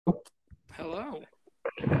Hello.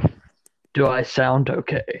 Do I sound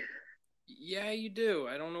okay? Yeah, you do.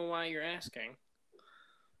 I don't know why you're asking.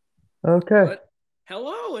 Okay. But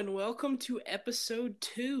hello and welcome to episode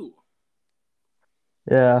 2.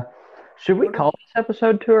 Yeah. Should we What call this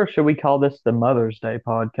episode 2 or should we call this the Mother's Day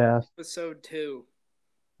podcast? episode 2?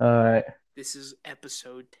 All right. This is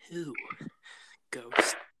episode 2.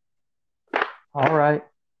 Ghost. All right.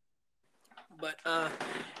 But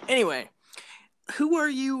anyway, who are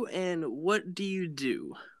you and what do you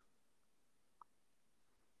do?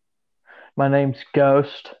 My name's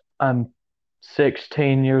Ghost. I'm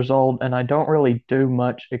 16 years old and I don't really do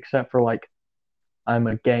much except for I'm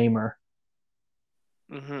a gamer.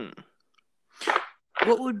 Mhm.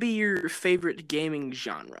 What would be your favorite gaming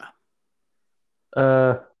genre?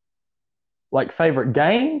 Uh favorite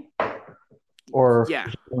game or Yeah,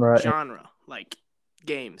 genre? genre, like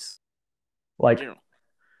games in Like general.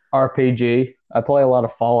 RPG. I play a lot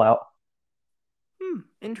of Fallout.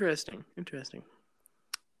 Interesting.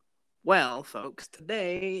 Well, folks,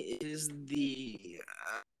 today is the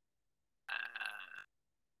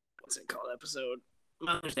what's it called episode?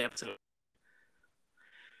 Mother's Day episode.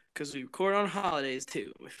 Because we record on holidays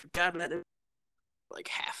too. We forgot that like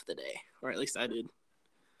half the day, or at least I did.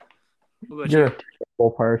 What about You're a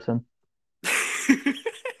terrible person. you?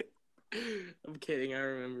 I'm kidding. I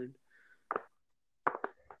remembered.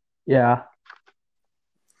 Yeah.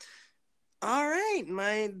 All right,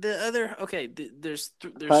 there's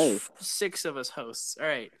Hi. 6 of us hosts. All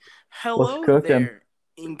right, What's hello cooking? there,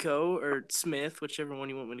 Inko or Smith, whichever one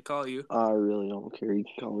you want me to call you. I really don't care. You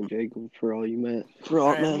can call me Jacob for all you meant. For All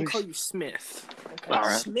all right, it I'm gonna matters. call you Smith. Okay. All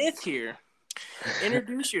right. Smith here.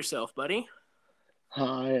 Introduce yourself, buddy.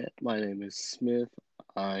 Hi, my name is Smith.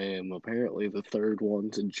 I am apparently the third one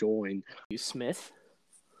to join. You Smith.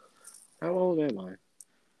 How old am I?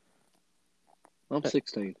 I'm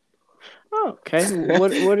 16. Oh, okay.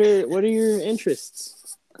 What are your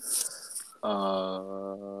interests?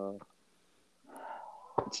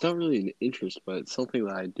 It's not really an interest, but it's something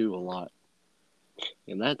that I do a lot,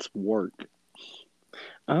 and that's work.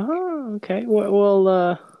 Oh, okay.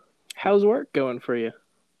 Well, how's work going for you?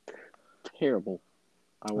 Terrible.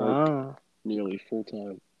 I work nearly full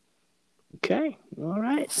time. Okay. All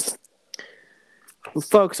right. Well,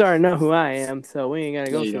 folks already know who I am, so we ain't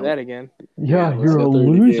gotta go through that again. Yeah, let's you're a go through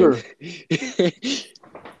loser. it again.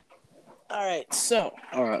 All right. So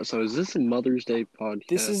So is this a Mother's Day podcast?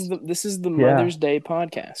 this is the Yeah. Mother's Day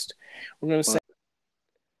podcast. We're gonna say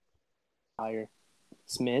Fire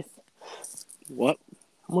Smith. What?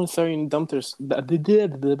 I'm gonna throw you in dumpster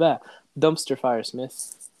fire,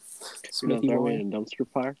 Smith. You're not Smithy throwing boy. me in a dumpster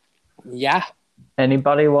fire? Yeah.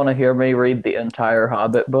 Anybody want to hear me read the entire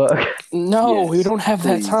Hobbit book? No, Yes, we don't have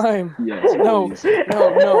please. that time. Yes, No, please.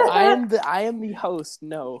 no. I am the host.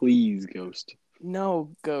 No. Please, Ghost. No,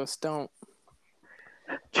 Ghost, don't.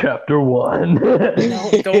 Chapter 1.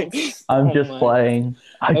 No, don't. I'm Oh just my. playing.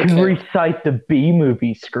 I can Okay. recite the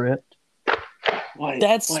B-movie script. Wait,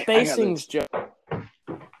 That's wait, I got spacing's this. joke.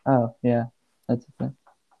 Oh, yeah. That's the thing.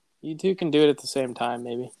 You two can do it at the same time,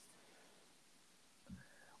 maybe.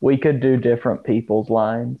 We could do different people's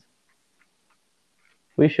lines.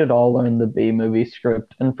 We should all learn the B-movie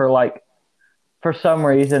script. And for some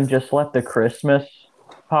reason, just let the Christmas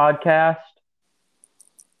podcast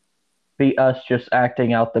be us just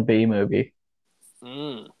acting out the B-movie.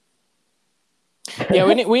 Mm. Yeah,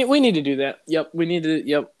 we need to do that. Yep, we need to.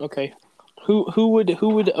 Yep, okay. Who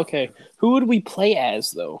would we play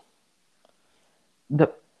as though?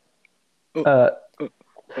 The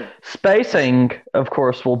spacing, of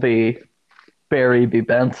course, will be Barry B.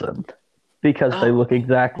 Benson because they look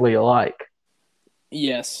exactly alike.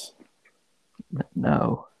 Yes.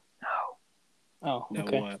 No. Oh, No,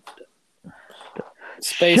 okay. what?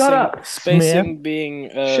 Spacing, Shut up, spacing Smith. being.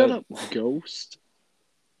 Shut up, Ghost.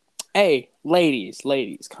 Hey, ladies,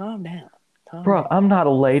 calm down. Bro, I'm not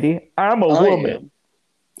a lady. I'm a I woman.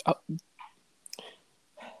 am.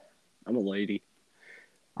 I'm a lady.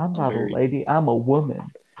 I'm not very- a lady. I'm a woman.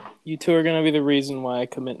 You two are gonna be the reason why I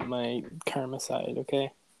commit my karmicide.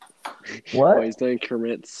 Okay. What? Why is that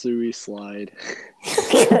Kermit Sui Slide?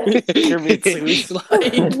 Kermit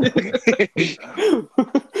Suicide.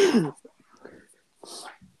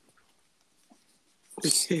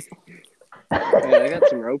 Hey, I got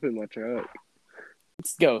some rope in my truck.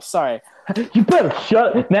 Let's go. Sorry. You better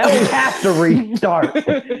shut. Now we have to restart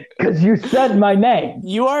because you said my name.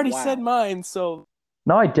 You already Wow. said mine, so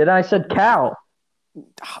No, I didn't. I said cow.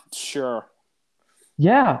 sure.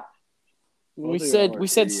 Yeah. We Both of said y'all we are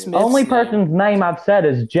said idiots. Smith's Only name. person's name I've said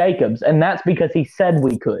is Jacobs, and that's because he said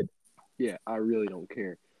we could. Yeah, I really don't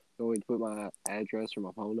care. going to put my address or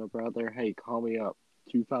my phone number out there. Hey, call me up.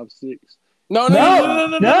 256. No.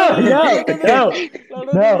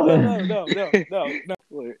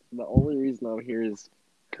 Look, the only reason I'm here is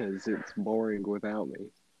because it's boring without me.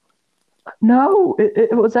 No,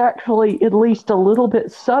 it was actually at least a little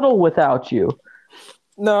bit subtle without you.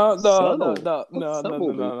 No. Subtle.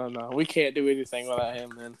 We can't do anything without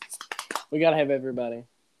him, man. We gotta have everybody.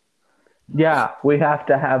 Yeah, we have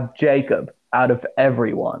to have Jacob out of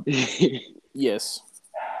everyone. Yes.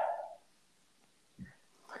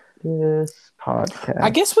 This podcast.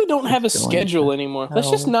 I guess we don't have a is going schedule to anymore.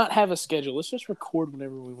 Let's just hell. not have a schedule. Let's just record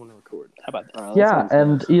whenever we want to record. How about that? Alright, that Yeah, sounds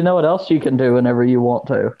and nice. you know what else you can do whenever you want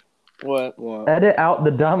to? What? What? Edit out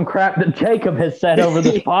the dumb crap that Jacob has said over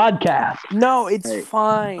this podcast. No, it's Hey,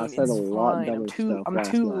 fine. I said It's a lot fine. dumber stuff I'm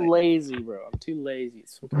last too night. lazy, bro. I'm too lazy.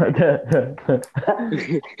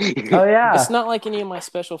 Oh yeah. It's not like any of my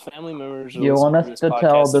special family members. You want us to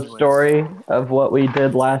tell the story of what we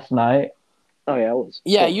did last night? Oh yeah, it was.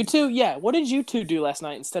 Yeah, fun. you two. Yeah, what did you two do last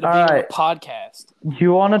night instead of All being on right. a podcast?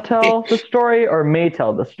 You want to tell the story or me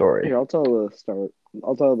tell the story? Here, I'll tell the start.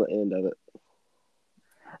 I'll tell the end of it.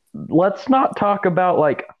 Let's not talk about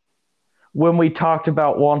like when we talked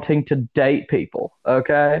about wanting to date people,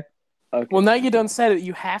 okay? Okay. Well, now you done said it.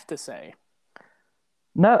 You have to say.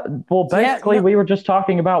 No, well, Yeah, basically, no. we were just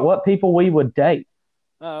talking about what people we would date.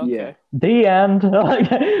 Oh, okay. Yeah. The end. Like,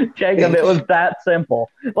 Jacob, it was that simple.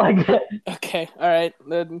 Like, Okay. All right.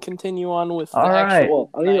 Then continue on with the All right. actual.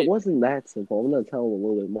 Well, I mean, night. it wasn't that simple. I'm gonna tell them a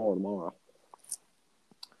little bit more tomorrow.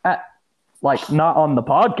 like not on the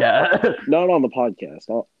podcast. Not on the podcast,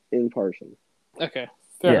 not in person. Okay.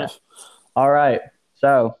 Fair Yeah. enough. All right.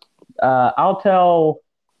 So, I'll tell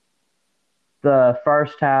the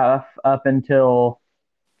first half up until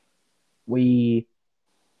we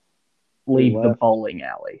leave the left. bowling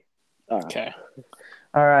alley. All right. Okay.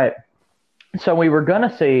 All right. So we were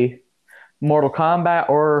gonna see Mortal Kombat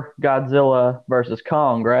or Godzilla versus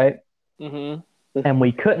Kong, right? Mm-hmm. And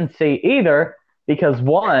we couldn't see either because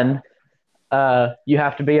one, you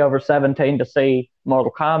have to be over 17 to see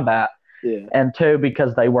Mortal Kombat, Yeah. and two,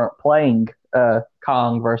 because they weren't playing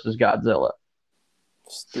Kong versus Godzilla.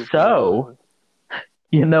 Stupid. So,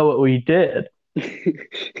 you know what we did?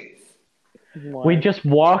 What? We just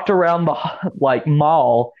walked around the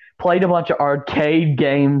mall, played a bunch of arcade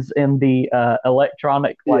games in the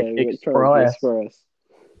electronic express.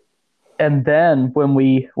 And then when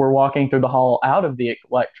we were walking through the hall out of the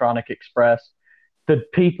electronic express, the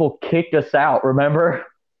people kicked us out, remember?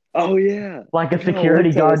 Oh yeah. Like a Yeah, security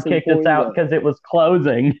we tell guard us kicked us employee out that. because it was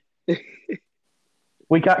closing.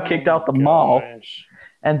 We got kicked out the mall. Gosh.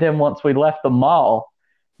 And then once we left the mall,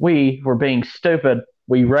 we were being stupid.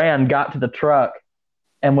 We ran, got to the truck.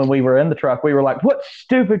 And when we were in the truck, we were like, what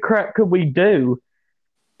stupid crap could we do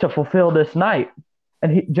to fulfill this night?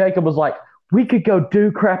 And Jacob was like, we could go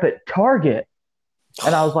do crap at Target.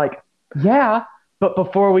 And I was like, yeah, but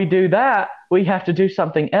before we do that, we have to do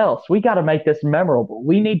something else. We got to make this memorable.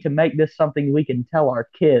 We need to make this something we can tell our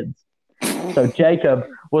kids. So Jacob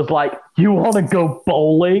was like, you want to go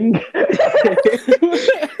bowling?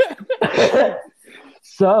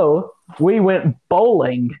 So we went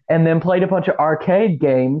bowling and then played a bunch of arcade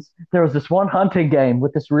games. There was this one hunting game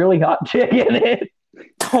with this really hot chick in it.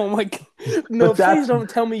 Oh my god. No, But that's- please don't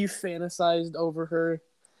tell me you fantasized over her.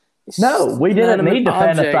 No, we didn't need to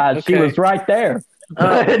Inanimate fantasize. object. She Okay. was right there.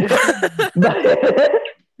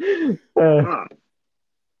 Oh.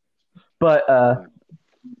 But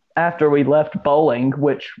after we left bowling,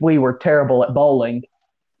 which we were terrible at bowling,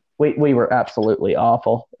 we were absolutely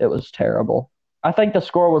awful. It was terrible. I think the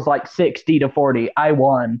score was like 60-40. I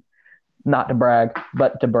won. Not to brag,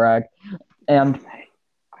 but to brag. And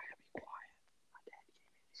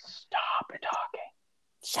stop talking.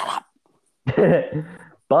 Shut up.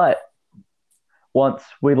 But once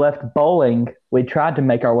we left bowling, we tried to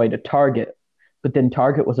make our way to Target, but then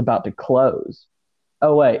Target was about to close.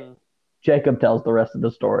 Oh, wait. Jacob tells the rest of the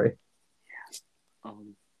story. After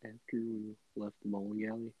we left the bowling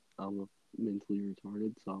alley, I'm mentally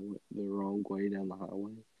retarded, so I went the wrong way down the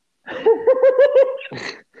highway,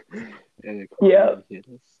 and a car Yeah. hit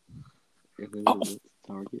us. And then we went to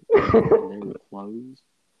Target, and they were closed.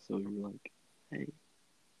 So we were like, "Hey,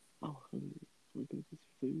 I'm hungry. We're gonna get some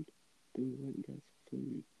food." Then we went and got some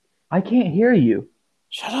food I can't hear you.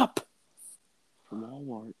 Shut up. from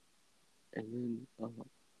Walmart, and then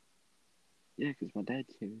yeah, because my dad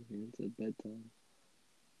came in here and said bedtime.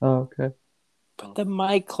 Oh, okay. Put the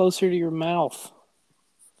mic closer to your mouth.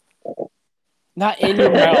 Not in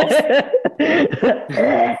your mouth.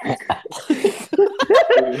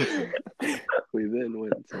 We then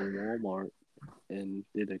went to Walmart and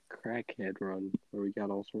did a crackhead run where we got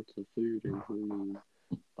all sorts of food, including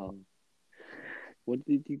what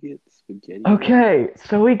did you get? Spaghetti? Okay,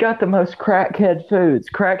 so we got the most crackhead foods.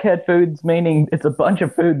 Crackhead foods meaning it's a bunch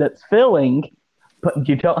of food that's filling, but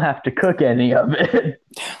you don't have to cook any of it.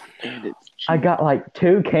 And it's cheap. I got like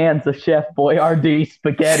 2 cans of Chef Boyardee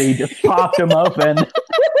spaghetti, just popped them open.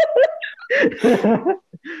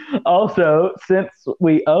 Also, since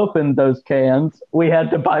we opened those cans, we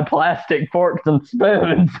had to buy plastic forks and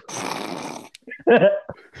spoons. Why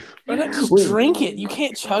not just drink it? You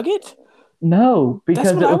can't chug it? No,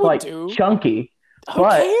 because it That's what I was would like do. chunky. Who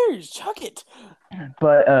cares? Chug it.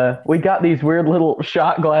 But we got these weird little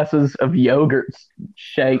shot glasses of yogurt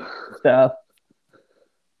shake stuff.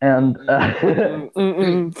 And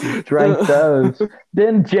drank those.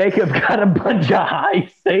 Then Jacob got a bunch of high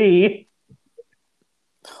C.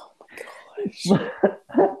 Oh my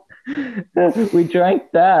gosh. We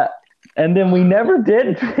drank that. And then we never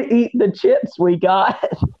did eat the chips we got.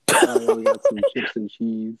 We got some chips and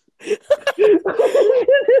cheese. It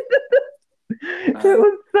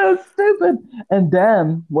was so stupid. And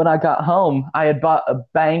then when I got home, I had bought a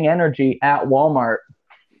Bang Energy at Walmart.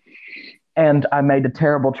 And I made a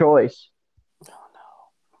terrible choice. Oh no.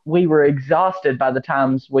 We were exhausted by the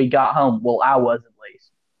times we got home. Well, I was at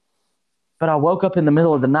least. But I woke up in the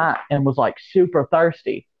middle of the night and was like super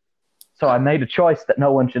thirsty. So I made a choice that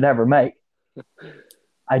no one should ever make.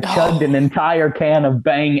 I chugged an entire can of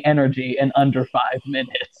Bang Energy in under 5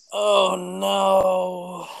 minutes. Oh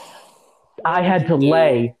no. I had to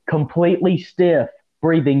lay completely stiff,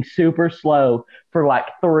 breathing super slow for like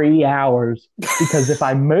 3 hours because if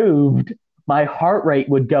I moved, my heart rate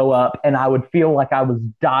would go up and I would feel like I was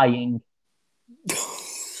dying.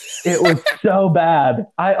 It was so bad.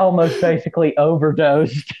 I almost basically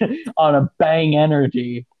overdosed on a Bang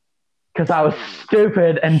Energy because I was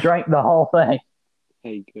stupid and drank the whole thing.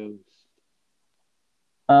 Hey, Ghost.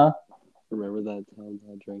 Huh? Remember that time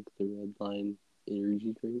I drank the Red Line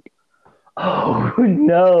energy drink? Oh,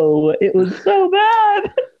 no. It was so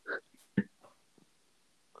bad.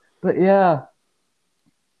 But yeah,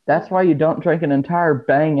 that's why you don't drink an entire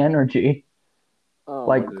Bang Energy. Oh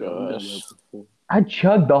Like, my gosh. I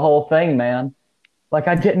chugged the whole thing, man. Like,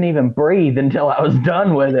 I didn't even breathe until I was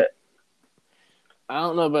done with it. I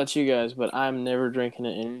don't know about you guys, but I'm never drinking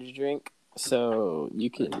an energy drink. So you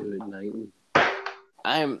I can do it at night.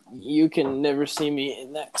 you can never see me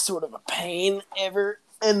in that sort of a pain ever.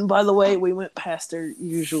 And by the way, we went past our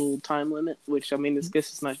usual time limit, which I mean, this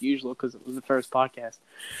guess it's not usual because it was the first podcast.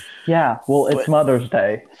 Yeah, well, it's But- Mother's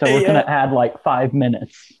Day, so we're going to add like 5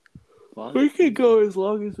 minutes. We could go as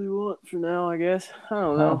long as we want for now, I guess. I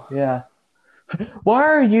don't know. Oh, yeah. Why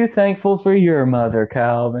are you thankful for your mother,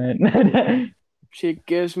 Calvin? She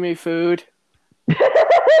gives me food.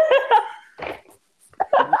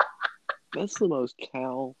 That's the most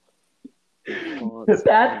cow response That's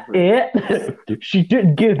ever. it? She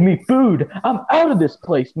didn't give me food. I'm out of this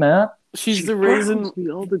place, man. She's She the reason. frowns me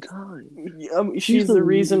all the time. She's the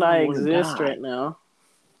reason I wanna exist die. right now.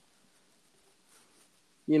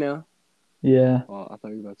 You know. Yeah. Well, I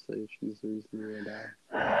thought you were about to say she's the reason you're gonna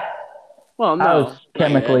die. Well, no. I was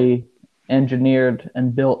chemically engineered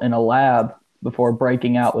and built in a lab before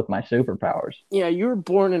breaking out with my superpowers. Yeah, you were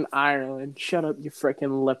born in Ireland. Shut up, you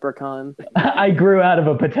frickin' leprechaun. I grew out of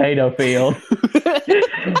a potato field.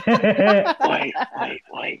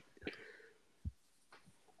 Wait.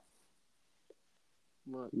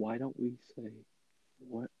 Why don't we say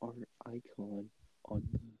what our icon on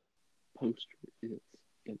the poster is?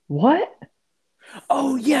 What?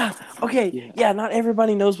 Oh, yeah. Okay. Yeah. Yeah, not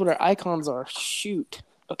everybody knows what our icons are. Shoot.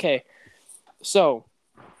 Okay. So,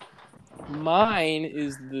 mine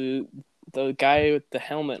is the guy with the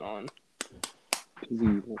helmet on. Because he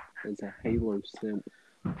is a Halo simp.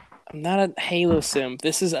 I'm not a Halo simp.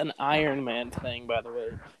 This is an Iron Man thing, by the way.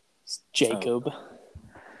 It's Jacob.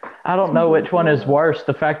 I don't know which one is worse,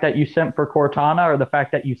 the fact that you simp for Cortana or the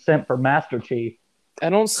fact that you simp for Master Chief. I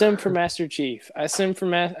don't sim for Master Chief. I sim for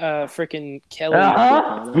freaking Kelly.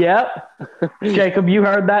 Uh-huh. Yep. Jacob, you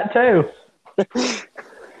heard that too.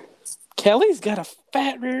 Kelly's got a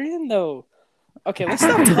fat rear end though. Okay, let's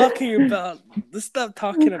stop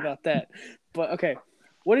talking about that. But okay,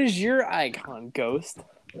 what is your icon, Ghost?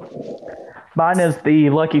 Mine is the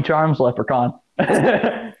Lucky Charms leprechaun.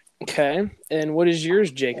 Okay, and what is yours,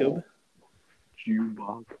 Jacob?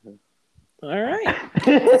 Chewbacca. All right,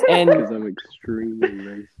 and Because I'm extremely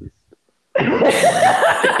racist.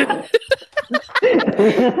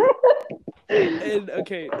 and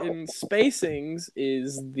okay, and Spacings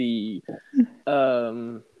is the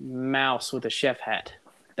mouse with a chef hat.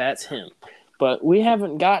 That's him. But we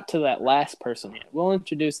haven't got to that last person yet. We'll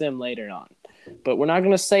introduce them later on. But we're not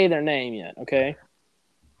going to say their name yet, okay?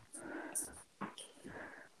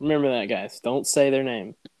 Remember that, guys. Don't say their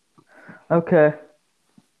name. Okay.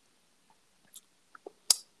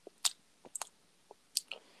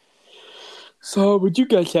 So, what'd you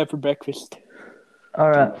guys have for breakfast?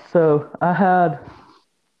 All right. So I had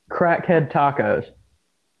crackhead tacos.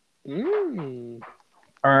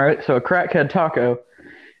 All right. So a crackhead taco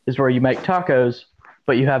is where you make tacos,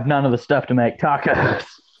 but you have none of the stuff to make tacos.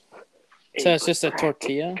 So it's just a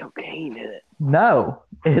tortilla? Cocaine in it. No,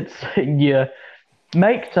 it's you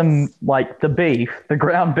make some like the beef, the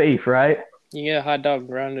ground beef, right? You get a hot dog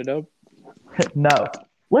grounded up? No.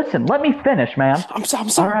 Listen, let me finish, man. I'm All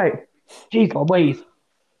sorry. right. Jeez Louise.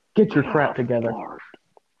 Get your crap together.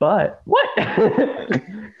 But what?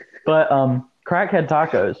 But crackhead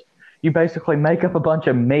tacos, you basically make up a bunch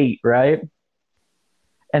of meat, right?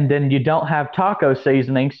 And then you don't have taco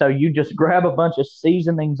seasoning, so you just grab a bunch of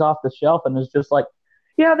seasonings off the shelf and it's just like,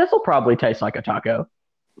 yeah, this will probably taste like a taco.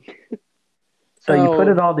 So you put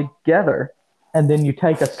it all together, and then you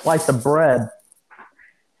take a slice of bread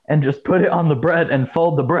and just put it on the bread and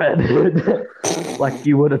fold the bread like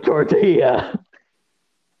you would a tortilla.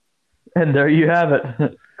 And there you have it.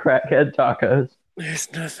 Crackhead tacos. There's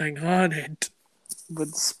nothing on it but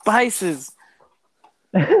spices.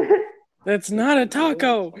 That's not a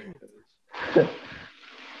taco.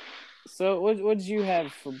 So what did you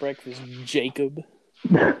have for breakfast, Jacob?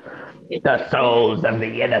 The souls of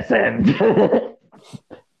the innocent. No,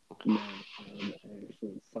 I'm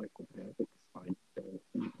actually psychopathic. I don't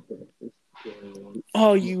eat breakfast.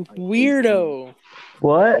 Oh, you weirdo.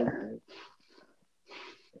 What?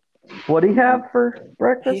 What did he have for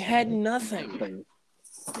breakfast? He had nothing.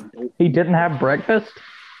 He didn't have breakfast?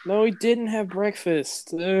 No, he didn't have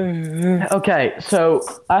breakfast. Okay, so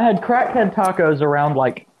I had crackhead tacos around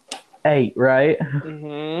like 8, right?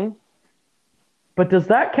 Mm-hmm. But does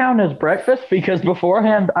that count as breakfast? Because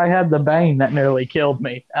beforehand I had the bane that nearly killed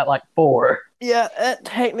me at like 4. Yeah, that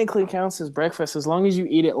technically counts as breakfast as long as you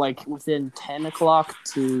eat it like within 10 o'clock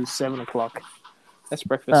to 7 o'clock. That's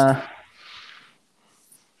breakfast.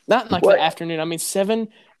 Not in like what? the afternoon. I mean 7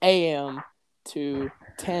 a.m. to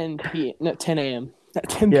 10 p.m. No, 10 a.m. Not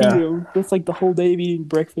 10 Yeah. p.m. That's like the whole day of eating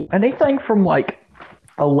breakfast. Anything from like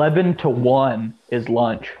 11 to 1 is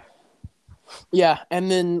lunch. Yeah,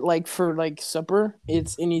 and then like for like supper,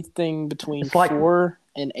 it's anything between It's like- 4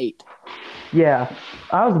 and 8. Yeah,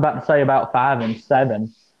 I was about to say about 5 and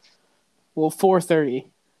 7. Well, 4:30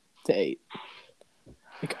 to 8.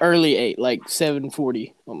 Like early 8, like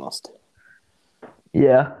 7:40 almost.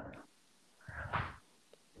 Yeah.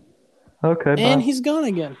 Okay, bye. And he's gone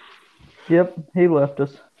again. Yep, he left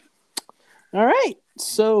us. All right.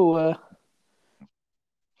 So,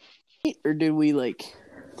 or did we like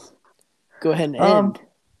go ahead and end?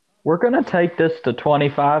 We're going to take this to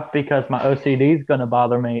 25 because my OCD is going to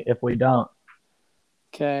bother me if we don't.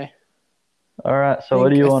 Okay. All right, so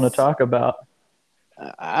what do you want to talk about?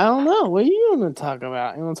 I don't know. What do you want to talk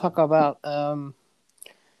about? You want to talk about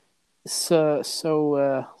so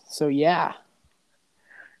yeah.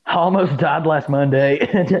 I almost died last Monday.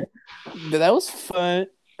 That was fun.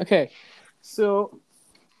 Okay. So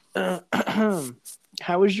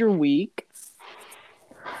how was your week?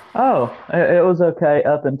 Oh, it was okay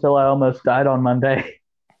up until I almost died on Monday.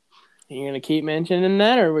 You're going to keep mentioning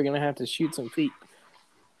that, or we're going to have to shoot some feet?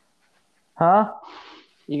 Huh?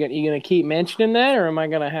 You going to keep mentioning that, or am I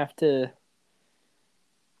going to have to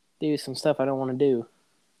do some stuff I don't want to do?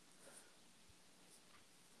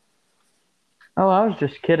 Oh, I was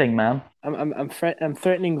just kidding, man. I'm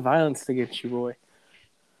threatening violence against you, boy.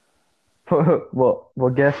 Well,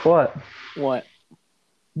 guess what? What?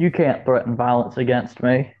 You can't threaten violence against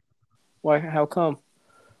me Why? How come?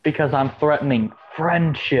 because I'm threatening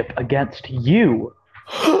friendship against you.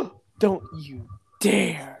 Don't you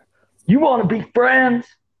dare! You want to be friends?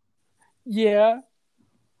 Yeah.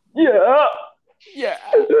 Yeah. Yeah.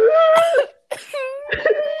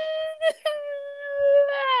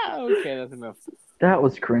 Okay, that's enough. That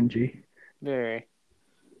was cringy. Very.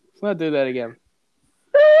 Let's not do that again.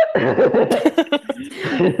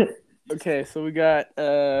 Okay, so we got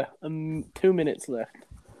 2 minutes left.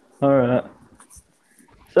 All right.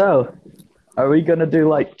 So, are we gonna do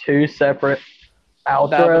like 2 separate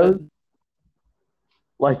outros,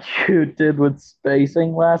 like you did with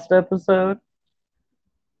spacing last episode?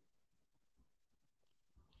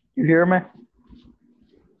 You hear me?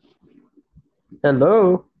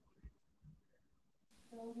 Hello.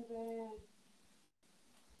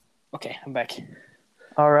 Okay, I'm back.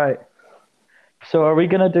 All right. So are we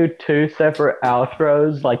gonna do 2 separate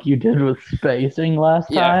outros like you did with spacing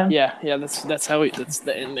last time? Yeah. That's how that's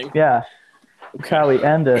the ending. Yeah. That's how we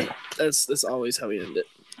end it. That's always how we end it.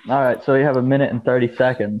 All right, so we have 1 minute and 30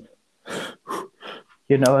 seconds.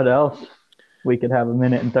 You know what else we could have 1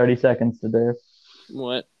 minute and 30 seconds to do?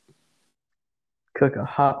 What? Cook a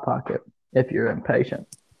Hot Pocket if you're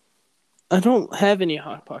impatient. I don't have any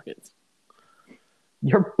Hot Pockets.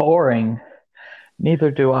 You're boring.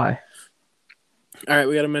 Neither do I. All right,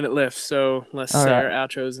 we got a minute left, so let's say our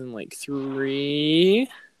outros in like 3,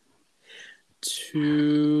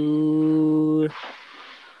 2,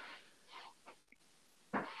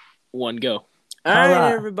 1, go. All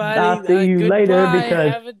right, everybody. I'll see you later goodbye.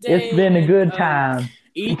 because Have a day it's been a good and, time.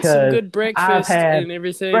 Eat because some good breakfast I've had and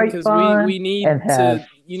everything great because fun we need and have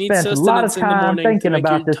you need spent a lot of sustenance in the time morning to thinking make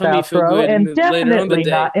about your this tummy feel outro good and later on the definitely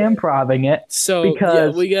day. not improving it So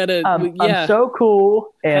because we gotta. I'm so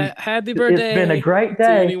cool and happy birthday! It's been a great day.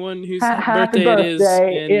 To anyone whose happy birthday it is.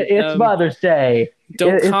 And, it's Mother's Day.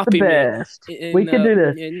 Don't it's copy the best. me. We can do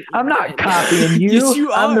this. I'm not copying you. Yes,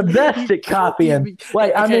 you I'm are. the best You at copying. me.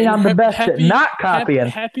 Wait, I mean I'm the best at not copying.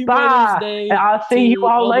 Happy Bye. Mother's Day. I'll see you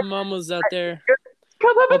all the later. mamas out there.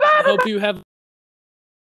 Bye. Hope you have